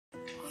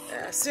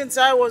since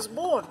I was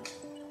born.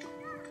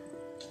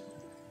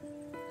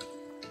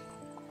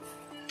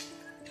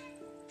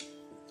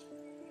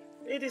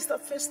 It is the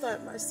first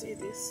time I see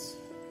this.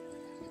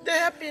 There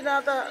have been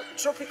other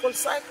tropical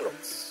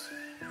cyclones.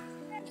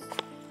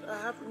 I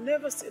have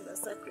never seen a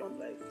cyclone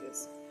like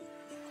this.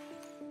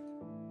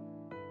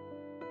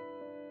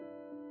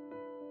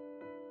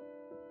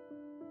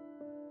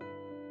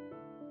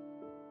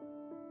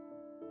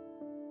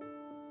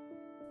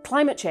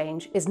 Climate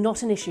change is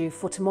not an issue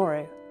for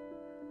tomorrow.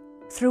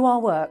 Through our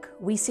work,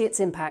 we see its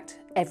impact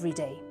every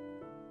day.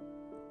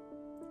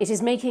 It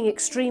is making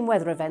extreme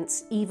weather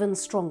events even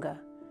stronger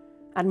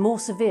and more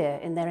severe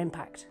in their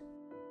impact.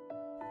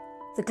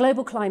 The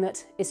global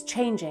climate is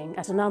changing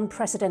at an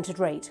unprecedented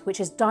rate, which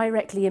is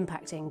directly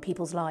impacting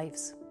people's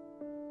lives.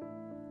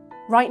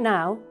 Right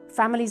now,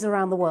 families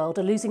around the world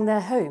are losing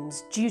their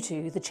homes due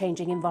to the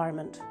changing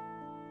environment.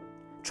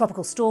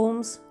 Tropical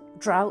storms,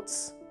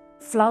 droughts,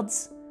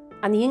 floods,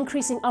 and the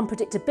increasing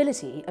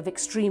unpredictability of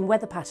extreme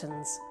weather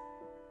patterns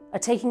are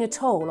taking a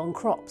toll on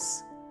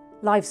crops,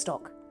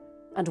 livestock,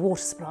 and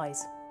water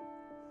supplies.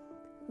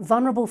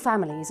 Vulnerable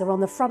families are on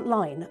the front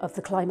line of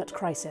the climate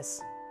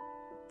crisis,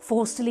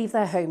 forced to leave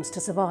their homes to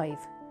survive,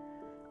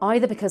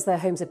 either because their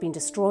homes have been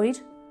destroyed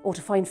or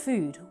to find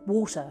food,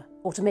 water,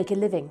 or to make a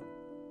living.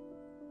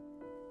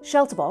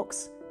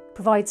 Shelterbox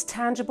provides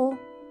tangible,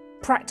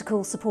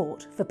 practical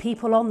support for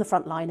people on the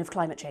front line of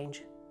climate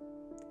change.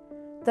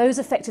 Those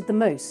affected the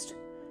most,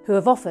 who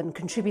have often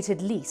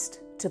contributed least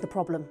to the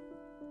problem.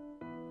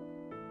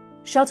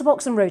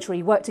 Shelterbox and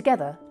Rotary work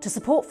together to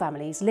support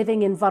families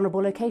living in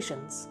vulnerable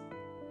locations,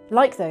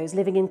 like those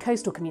living in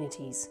coastal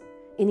communities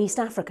in East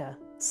Africa,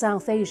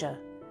 South Asia,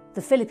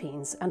 the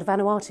Philippines and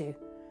Vanuatu,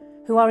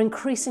 who are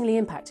increasingly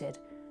impacted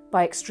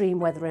by extreme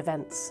weather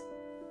events.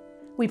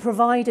 We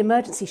provide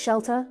emergency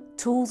shelter,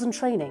 tools and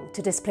training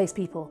to displaced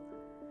people,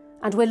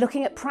 and we're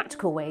looking at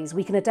practical ways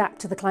we can adapt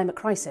to the climate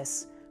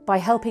crisis by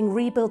helping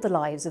rebuild the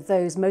lives of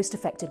those most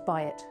affected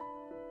by it.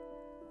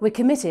 We're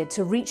committed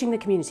to reaching the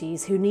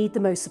communities who need the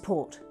most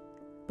support,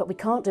 but we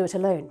can't do it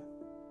alone.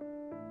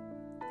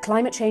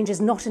 Climate change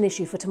is not an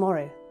issue for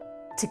tomorrow.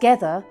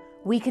 Together,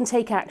 we can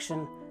take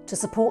action to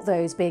support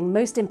those being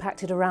most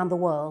impacted around the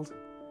world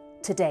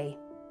today.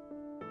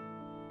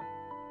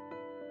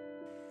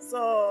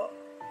 So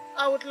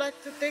I would like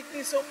to take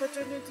this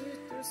opportunity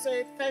to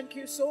say thank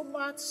you so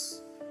much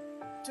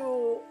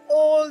to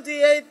all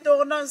the aid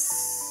donors,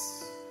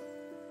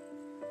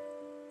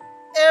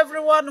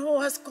 everyone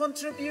who has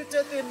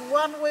contributed in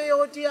one way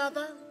or the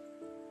other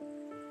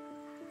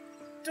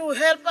to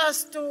help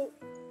us to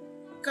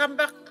come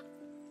back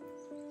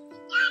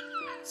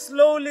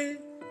slowly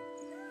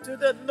to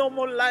the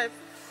normal life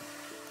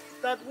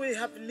that we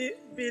have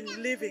been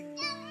living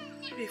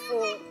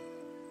before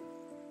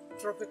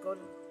tropical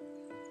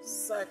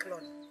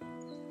cyclone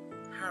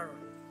Hurricane.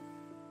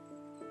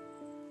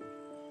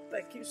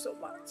 Thank you so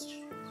much.